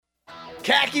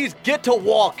Khakis get to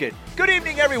walking. Good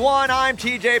evening, everyone. I'm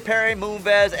TJ Perry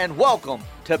Moonves, and welcome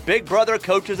to Big Brother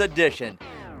Coaches Edition.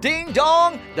 Ding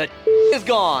dong, the is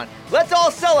gone. Let's all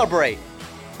celebrate.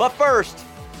 But first,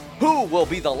 who will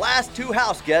be the last two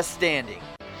house guests standing?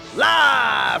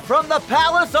 Live from the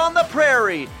Palace on the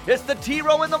Prairie, it's the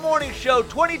T-Row in the Morning Show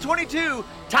 2022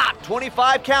 Top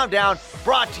 25 Countdown,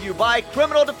 brought to you by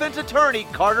criminal defense attorney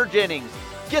Carter Jennings.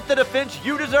 Get the defense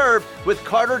you deserve with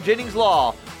Carter Jennings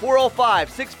Law.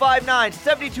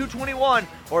 405-659-7221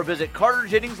 or visit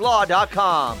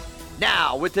carterjenningslaw.com.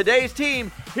 Now, with today's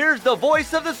team, here's the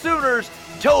voice of the Sooners,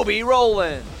 Toby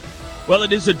Rowland. Well,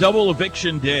 it is a double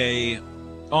eviction day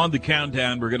on the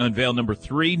countdown. We're going to unveil number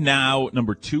 3 now,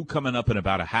 number 2 coming up in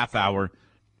about a half hour.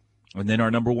 And then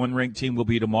our number 1 ranked team will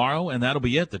be tomorrow, and that'll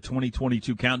be it. The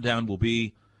 2022 countdown will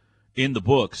be in the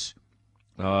books.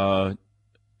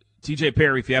 TJ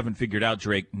Perry, if you haven't figured out,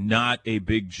 Drake, not a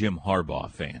big Jim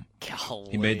Harbaugh fan. Golly.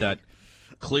 He made that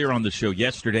clear on the show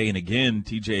yesterday, and again,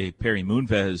 TJ Perry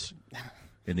Moonves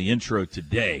in the intro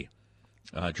today,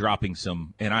 dropping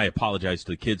some, and I apologize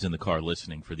to the kids in the car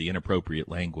listening for the inappropriate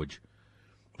language.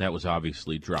 That was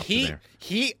obviously dropped there.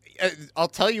 I'll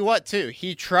tell you what, too.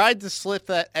 He tried to slip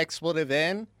that expletive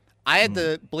in. I had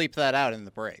to bleep that out in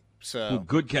the break. So Well,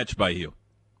 good catch by you.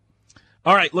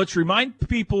 All right, let's remind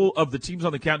people of the teams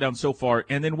on the countdown so far,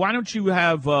 and then why don't you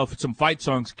have some fight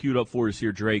songs queued up for us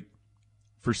here, Drake,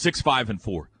 for 6, 5, and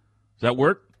 4. Does that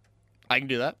work? I can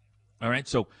do that. All right,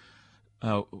 so,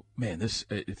 man,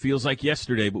 it feels like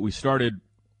yesterday, but we started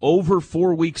over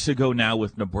 4 weeks ago now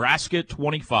with Nebraska at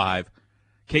 25,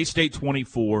 K-State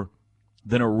 24,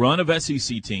 then a run of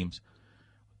SEC teams,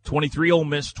 23 Ole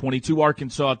Miss, 22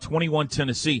 Arkansas, 21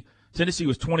 Tennessee. Tennessee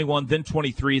was 21, then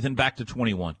 23, then back to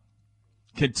 21.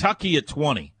 Kentucky at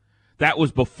 20. That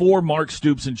was before Mark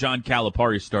Stoops and John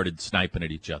Calipari started sniping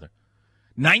at each other.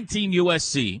 19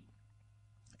 USC,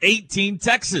 18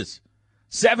 Texas,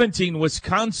 17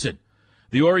 Wisconsin.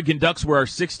 The Oregon Ducks were our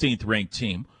 16th ranked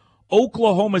team.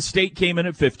 Oklahoma State came in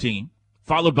at 15,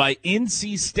 followed by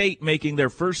NC State making their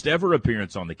first ever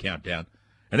appearance on the countdown,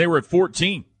 and they were at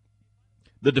 14.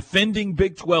 The defending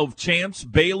Big 12 champs,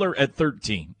 Baylor at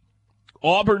 13.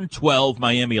 Auburn 12,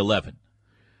 Miami 11.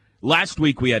 Last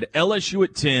week we had LSU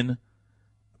at 10,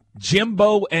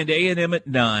 Jimbo and A&M at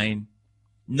 9,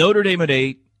 Notre Dame at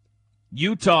 8,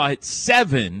 Utah at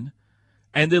 7,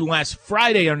 and then last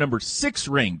Friday our number 6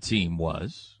 ranked team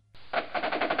was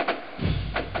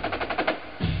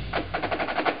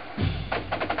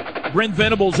Brent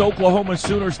Venables' Oklahoma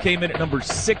Sooners came in at number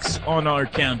 6 on our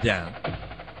countdown.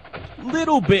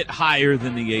 Little bit higher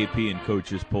than the AP and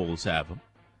coaches polls have them.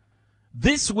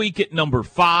 This week at number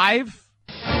 5,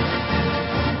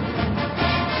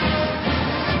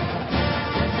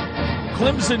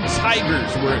 Clemson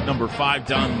Tigers were at number 5.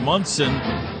 Don Munson,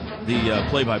 the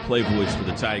play-by-play voice for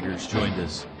the Tigers, joined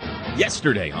us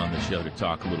yesterday on the show to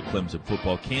talk a little Clemson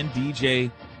football. Can DJ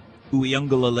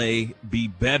Uiagalelei be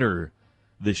better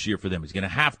this year for them? He's going to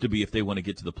have to be if they want to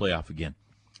get to the playoff again.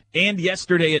 And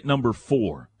yesterday at number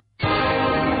 4,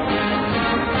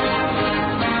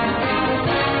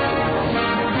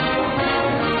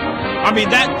 I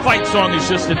mean, that fight song is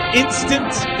just an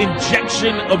instant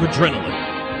injection of adrenaline.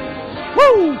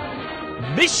 Woo!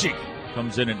 Michigan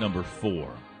comes in at number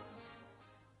 4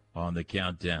 on the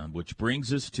countdown, which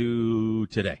brings us to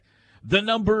today. The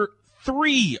number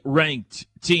 3 ranked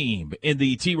team in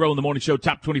the T-Row in the Morning Show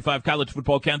Top 25 College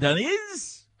Football Countdown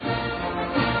is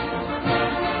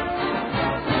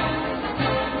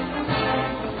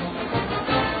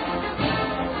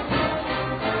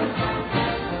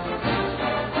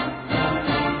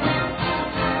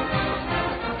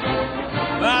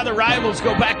the rivals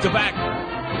go back-to-back.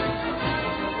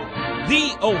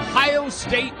 The Ohio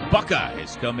State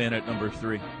Buckeyes come in at number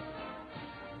 3. All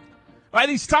right,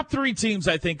 these top 3 teams,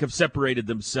 I think, have separated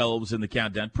themselves in the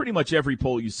countdown. Pretty much every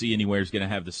poll you see anywhere is going to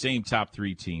have the same top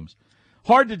 3 teams.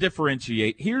 Hard to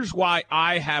differentiate. Here's why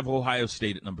I have Ohio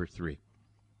State at number 3.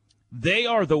 They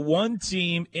are the one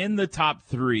team in the top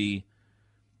 3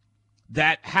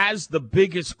 that has the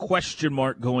biggest question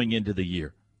mark going into the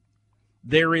year.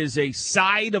 There is a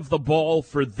side of the ball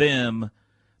for them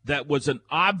that was an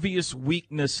obvious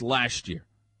weakness last year.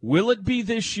 Will it be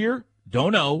this year?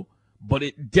 Don't know, but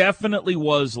it definitely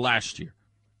was last year.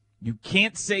 You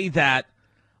can't say that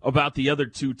about the other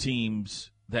 2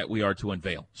 teams that we are to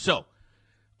unveil. So,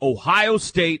 Ohio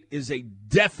State is a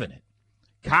definite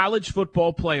college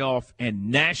football playoff and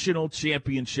national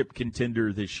championship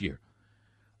contender this year.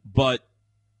 But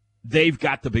they've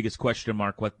got the biggest question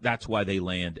mark. That's why they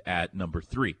land at number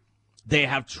 3. They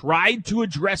have tried to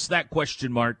address that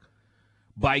question mark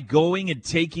by going and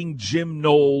taking Jim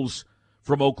Knowles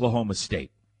from Oklahoma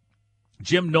State.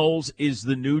 Jim Knowles is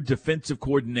the new defensive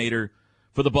coordinator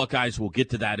for the Buckeyes. We'll get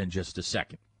to that in just a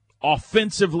second.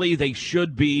 Offensively, they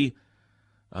should be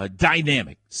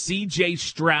dynamic. C.J.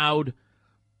 Stroud,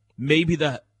 maybe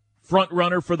the front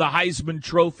runner for the Heisman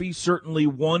Trophy, certainly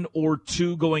one or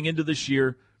two going into this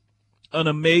year. An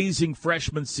amazing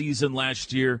freshman season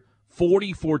last year,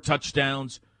 44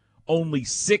 touchdowns, only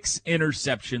 6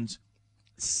 interceptions,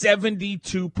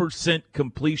 72%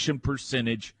 completion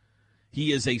percentage.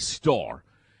 He is a star,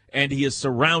 and he is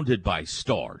surrounded by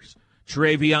stars.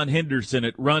 Travion Henderson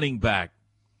at running back,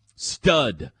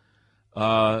 stud.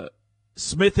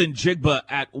 Smith-Njigba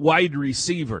at wide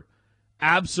receiver,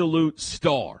 absolute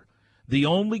star. The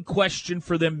only question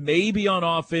for them maybe on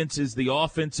offense is the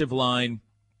offensive line,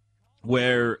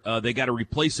 where they got to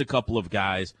replace a couple of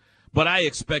guys, but I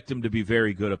expect them to be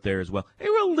very good up there as well. They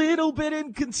were a little bit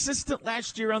inconsistent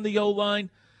last year on the O-line,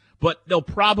 but they'll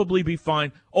probably be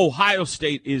fine. Ohio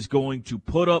State is going to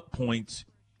put up points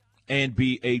and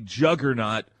be a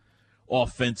juggernaut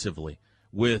offensively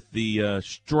with the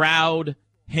Stroud,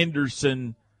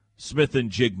 Henderson,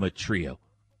 Smith-Njigba trio.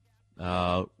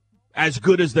 As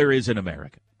good as there is in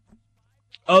America.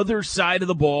 Other side of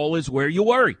the ball is where you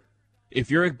worry. If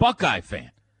you're a Buckeye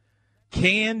fan,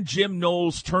 can Jim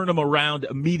Knowles turn them around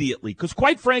immediately? Because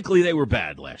quite frankly, they were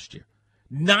bad last year.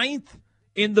 9th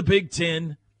in the Big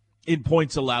Ten in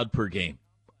points allowed per game.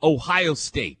 Ohio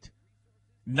State,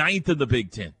 9th in the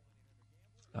Big Ten.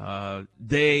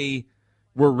 They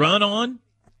were run on.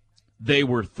 They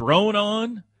were thrown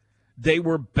on. They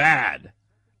were bad.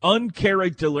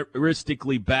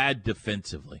 Uncharacteristically bad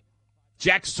defensively.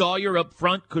 Jack Sawyer up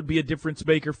front could be a difference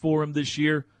maker for him this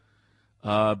year.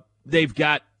 They've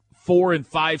got 4- and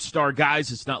 5-star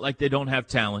guys. It's not like they don't have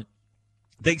talent.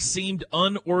 They seemed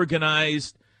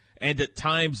unorganized and at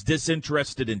times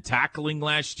disinterested in tackling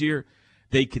last year.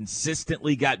 They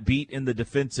consistently got beat in the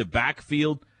defensive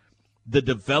backfield. The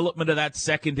development of that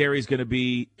secondary is going to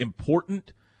be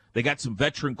important. They got some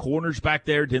veteran corners back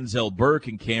there, Denzel Burke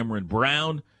and Cameron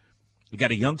Brown. You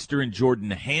got a youngster in Jordan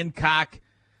Hancock.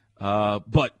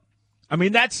 But, I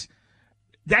mean, that's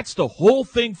the whole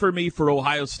thing for me for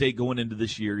Ohio State going into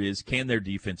this year is, can their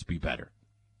defense be better?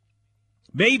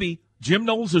 Maybe. Jim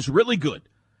Knowles is really good.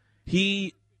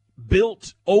 He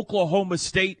built Oklahoma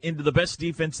State into the best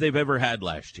defense they've ever had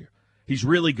last year. He's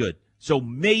really good. So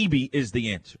maybe is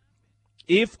the answer.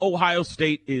 If Ohio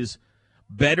State is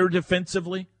better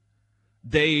defensively,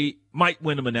 they might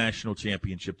win them a national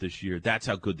championship this year. That's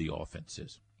how good the offense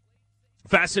is.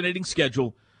 Fascinating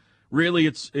schedule. Really,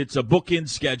 it's a bookend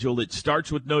schedule. It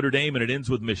starts with Notre Dame and it ends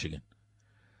with Michigan.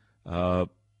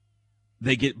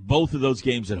 They get both of those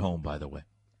games at home, by the way.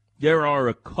 There are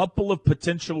a couple of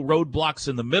potential roadblocks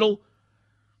in the middle.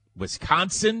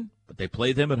 Wisconsin, but they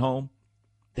play them at home.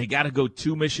 They got to go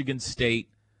to Michigan State,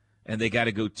 and they got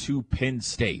to go to Penn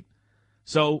State.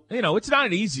 So, it's not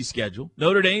an easy schedule.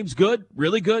 Notre Dame's good,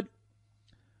 really good.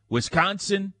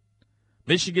 Wisconsin,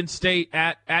 Michigan State,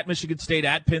 at Michigan State,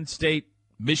 at Penn State,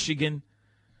 Michigan.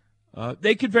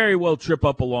 They could very well trip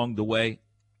up along the way.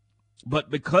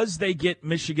 But because they get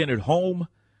Michigan at home,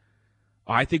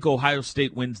 I think Ohio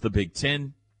State wins the Big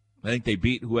Ten. I think they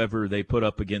beat whoever they put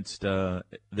up against them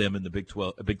in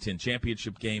the Big Ten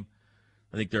championship game.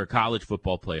 I think they're a college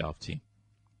football playoff team.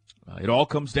 It all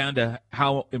comes down to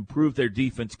how improved their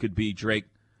defense could be, Drake.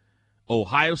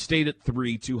 Ohio State at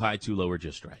 3, too high, too low, or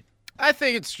just right? I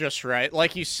think it's just right.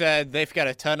 Like you said, they've got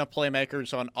a ton of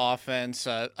playmakers on offense.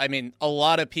 A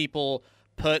lot of people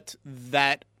put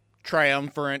that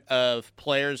triumvirate of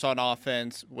players on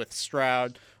offense with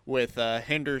Stroud, with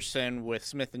Henderson, with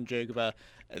Smith-Njigba.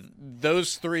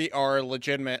 Those three are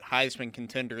legitimate Heisman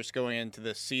contenders going into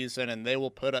this season, and they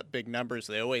will put up big numbers.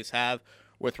 They always have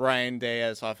with Ryan Day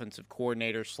as offensive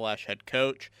coordinator / head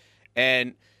coach.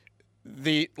 And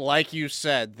like you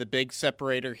said, the big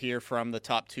separator here from the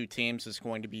top two teams is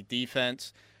going to be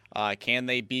defense. Can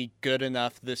they be good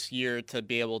enough this year to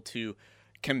be able to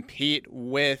compete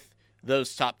with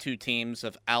those top two teams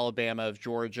of Alabama, of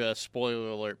Georgia? Spoiler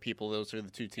alert, people, those are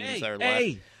the two teams that are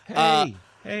left.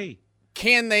 Hey.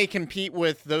 Can they compete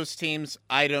with those teams?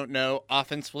 I don't know.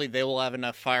 Offensively, they will have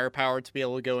enough firepower to be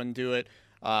able to go and do it.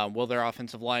 Will their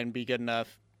offensive line be good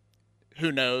enough?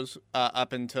 Who knows,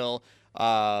 up until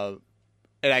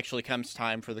it actually comes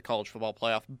time for the college football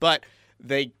playoff. But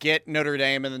they get Notre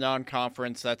Dame in the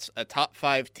non-conference. That's a top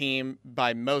 5 team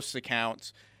by most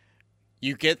accounts.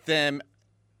 You get them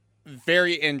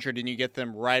very injured, and you get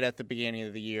them right at the beginning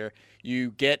of the year.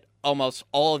 You get almost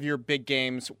all of your big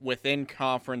games within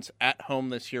conference at home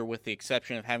this year, with the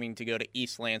exception of having to go to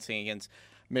East Lansing against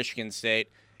Michigan State.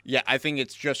 Yeah, I think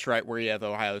it's just right where you have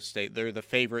Ohio State. They're the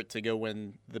favorite to go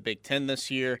win the Big Ten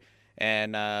this year,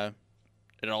 and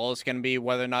it all is going to be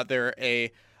whether or not they're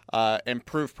a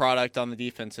improved product on the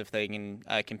defense if they can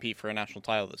compete for a national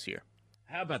title this year.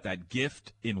 How about that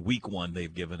gift in week 1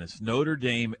 they've given us? Notre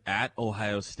Dame at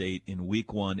Ohio State in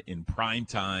week 1 in prime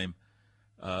time.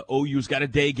 OU's got a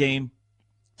day game,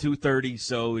 2:30,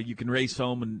 so you can race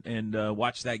home and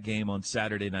watch that game on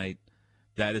Saturday night.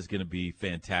 That is going to be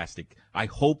fantastic. I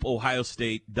hope Ohio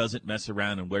State doesn't mess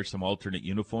around and wear some alternate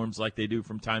uniforms like they do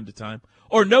from time to time,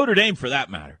 or Notre Dame for that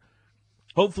matter.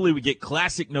 Hopefully we get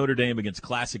classic Notre Dame against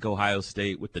classic Ohio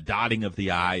State with the dotting of the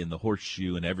I and the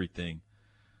horseshoe and everything.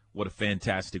 What a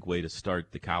fantastic way to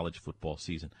start the college football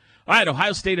season. All right,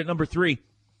 Ohio State at number 3.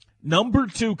 Number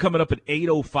 2 coming up at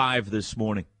 8:05 this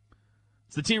morning.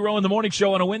 It's the T-Row in the Morning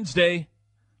Show on a Wednesday.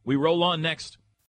 We roll on next.